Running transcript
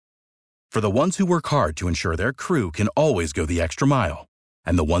For the ones who work hard to ensure their crew can always go the extra mile,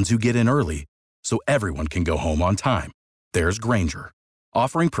 and the ones who get in early so everyone can go home on time, there's Grainger,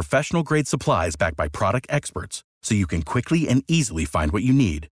 offering professional-grade supplies backed by product experts so you can quickly and easily find what you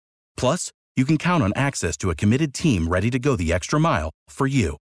need. Plus, you can count on access to a committed team ready to go the extra mile for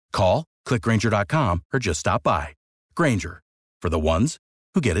you. Call, click Grainger.com, or just stop by. Grainger, for the ones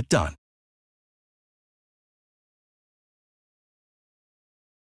who get it done.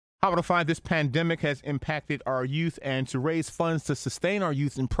 How to find this pandemic has impacted our youth, and to raise funds to sustain our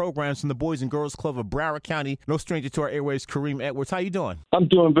youth in programs from the Boys and Girls Club of Broward County. No stranger to our airways, Kareem Edwards. How you doing? I'm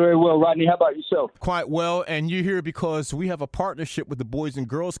doing very well, Rodney. How about yourself? Quite well, and you're here because we have a partnership with the Boys and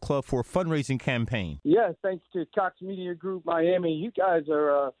Girls Club for a fundraising campaign. Yes, thanks to Cox Media Group Miami. You guys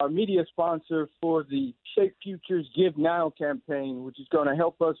are our media sponsor for the Shape Futures Give Now campaign, which is going to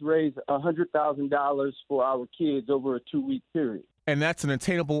help us raise $100,000 for our kids over a 2-week period. And that's an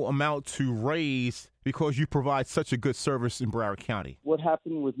attainable amount to raise because you provide such a good service in Broward County. What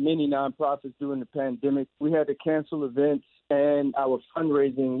happened with many nonprofits during the pandemic, we had to cancel events and our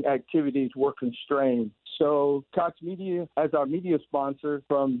fundraising activities were constrained. So Cox Media, as our media sponsor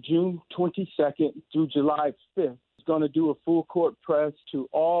from June 22nd through July 5th, is going to do a full court press to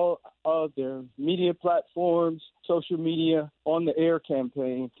all of their media platforms, social media, on the air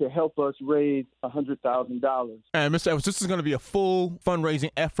campaign to help us raise $100,000. And Mr. Evans, this is going to be a full fundraising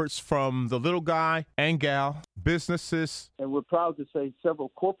efforts from the little guy and gal, businesses. And we're proud to say several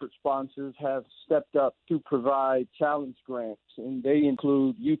corporate sponsors have stepped up to provide challenge grants, and they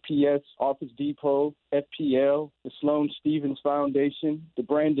include UPS, Office Depot, FPL, the Sloan Stephens Foundation, the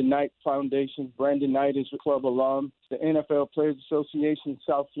Brandon Knight Foundation. Brandon Knight is a club alum, the NFL Players Association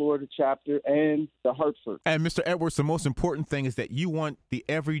South Florida chapter, and the Hartford. And Mr. Edwards, the most important thing is that you want the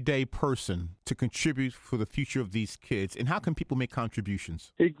everyday person to contribute for the future of these kids. And how can people make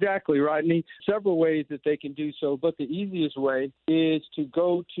contributions? Exactly, Rodney. Several ways that they can do so, but the easiest way is to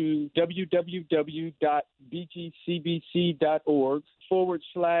go to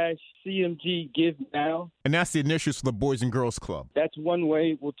www.bgcbc.org/CMG Give Now. And that's the initials for the Boys and Girls Club. That's one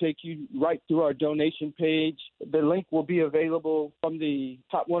way. We'll take you right through our donation page. The link will be available from the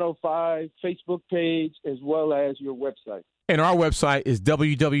Hot 105 Facebook page as well as your website. And our website is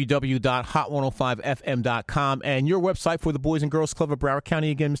www.hot105fm.com. And your website for the Boys and Girls Club of Broward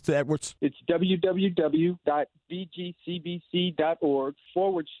County again, Mr. Edwards? It's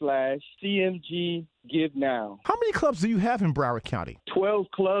www.bgcbc.org/CMG Give Now. How many clubs do you have in Broward County? 12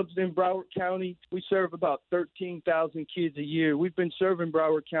 clubs in Broward County. We serve about 13,000 kids a year. We've been serving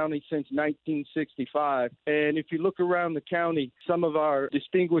Broward County since 1965. And if you look around the county, some of our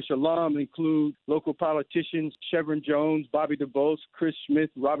distinguished alum include local politicians Chevron Jones, Bobby DeBose, Chris Smith,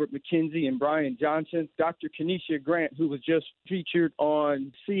 Robert McKenzie, and Brian Johnson. Dr. Kenesha Grant, who was just featured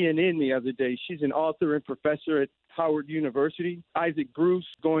on CNN the other day. She's an author and professor at Howard University. Isaac Bruce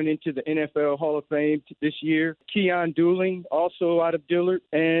going into the NFL Hall of Fame this year. Keon Dooling, also out of Dillard,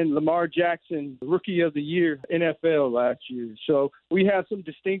 and Lamar Jackson, Rookie of the Year NFL last year. So we have some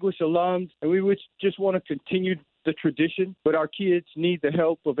distinguished alums, and we just want to continue the tradition, but our kids need the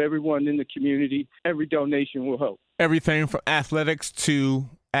help of everyone in the community. Every donation will help. Everything from athletics to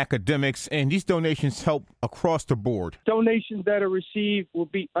academics, and these donations help across the board. Donations that are received will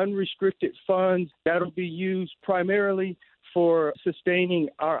be unrestricted funds that'll be used primarily for sustaining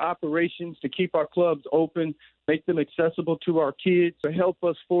our operations, to keep our clubs open, make them accessible to our kids, to help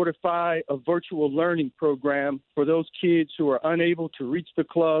us fortify a virtual learning program for those kids who are unable to reach the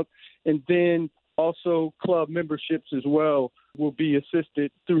club, and then also club memberships as well will be assisted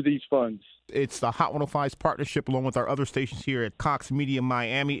through these funds. It's the Hot 105's partnership along with our other stations here at Cox Media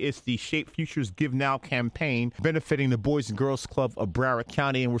Miami. It's the Shape Futures Give Now campaign benefiting the Boys and Girls Club of Broward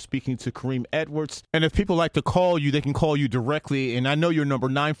County, and we're speaking to Kareem Edwards. And if people like to call you, they can call you directly, and I know your number,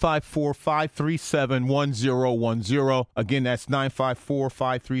 954-537-1010. Again, that's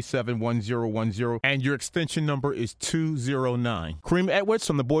 954-537-1010, and your extension number is 209. Kareem Edwards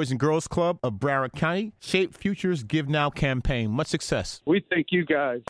from the Boys and Girls Club of Broward County, Shape Futures Give Now campaign. Much success. We thank you guys.